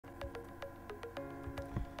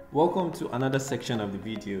Welcome to another section of the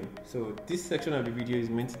video. So this section of the video is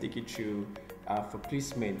meant to take you through for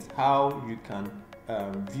placement, how you can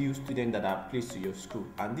view students that are placed to your school,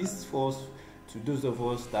 and this falls to those of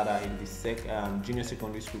us that are in the junior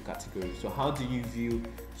secondary school category. So how do you view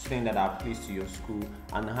students that are placed to your school,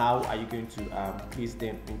 and how are you going to place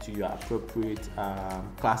them into your appropriate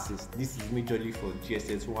classes? This is majorly for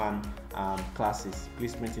GSS1 classes,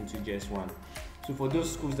 placement into GS1. So for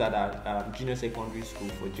those schools that are junior secondary school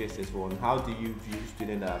for GSS1, how do you view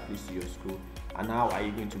students that are placed to your school, and how are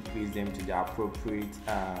you going to place them to the appropriate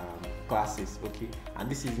classes? Okay, and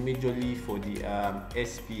this is majorly for the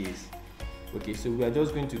SPAs. Okay, so we are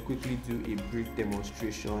just going to quickly do a brief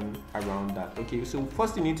demonstration around that. Okay, so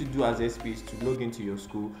first you need to do as SP is to log into your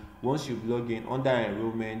school. Once you log in, under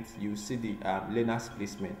enrollment, you see the learners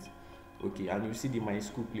placement. Okay, and you see the my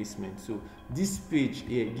school placement. So this page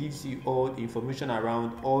here gives you all the information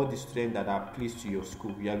around all the students that are placed to your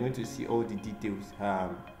school. You are going to see all the details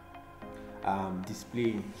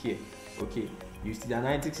displaying here. Okay, you see the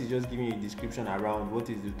analytics is just giving you a description around what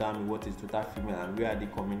is determined, what is total female, and where are they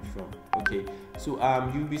coming from. Okay, so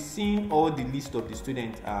you'll be seeing all the list of the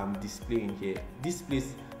students displaying here. This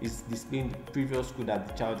place is displaying the previous school that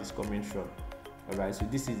the child is coming from. Alright, so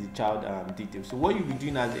this is the child details. So what you'll be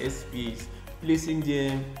doing as the SP is placing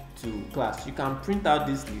them to class. You can print out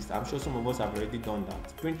this list. I'm sure some of us have already done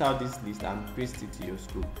that. Print out this list and paste it to your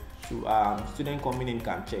school. So student coming in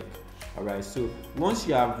can check. Alright, so once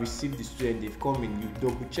you have received the student, they've come in, you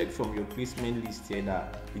double check from your placement list here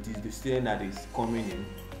that it is the student that is coming in.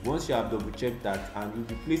 Once you have double checked that, and you'll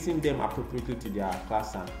be placing them appropriately to their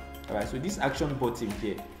class. Alright, so this action button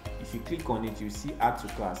here, if you click on it, you see add to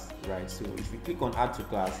class, right? So if you click on add to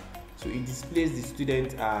class, so it displays the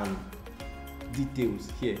student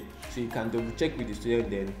details here. So you can double check with the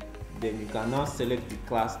student, then you can now select the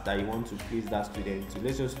class that you want to place that student. So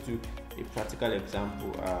let's just do a practical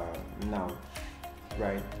example now,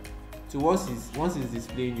 right? So once it's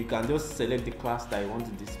displayed, you can just select the class that you want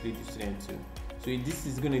to display the student to. So this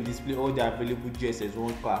is going to display all the available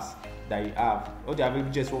GSS1 class that you have, all the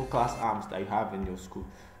available GSS1 class arms that you have in your school.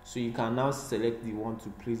 So you can now select the one to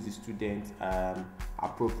place the student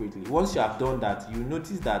appropriately. Once you have done that, you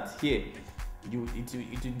notice that here it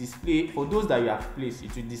will display, for those that you have placed,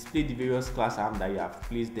 it will display the various class arms that you have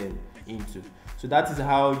placed them into. So that is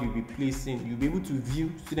how you'll be able to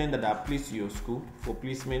view students that are placed to your school for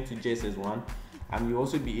placement to GSS1, and you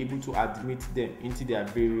also be able to admit them into their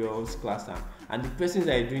various class arms. And the persons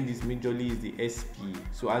that are doing this majorly is the SPA.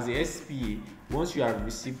 So as a SPA, once you have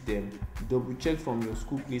received them, double check from your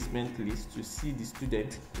school placement list to see the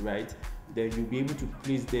student, right? Then you'll be able to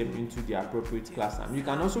place them into the appropriate class arm. You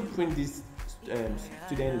can also print this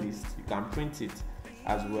student list. You can print it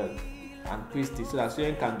as well and paste it so that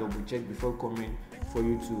student can double check before coming for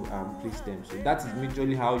you to place them. So that is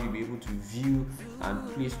majorly how you'll be able to view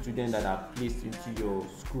and place students that are placed into your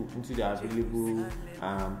school, into the available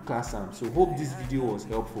class arm. So hope this video was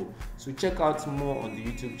helpful. So check out more on the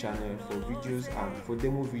YouTube channel for videos and for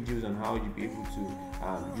demo videos on how you'll be able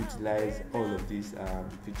to utilize all of these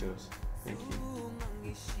features. Thank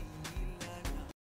you.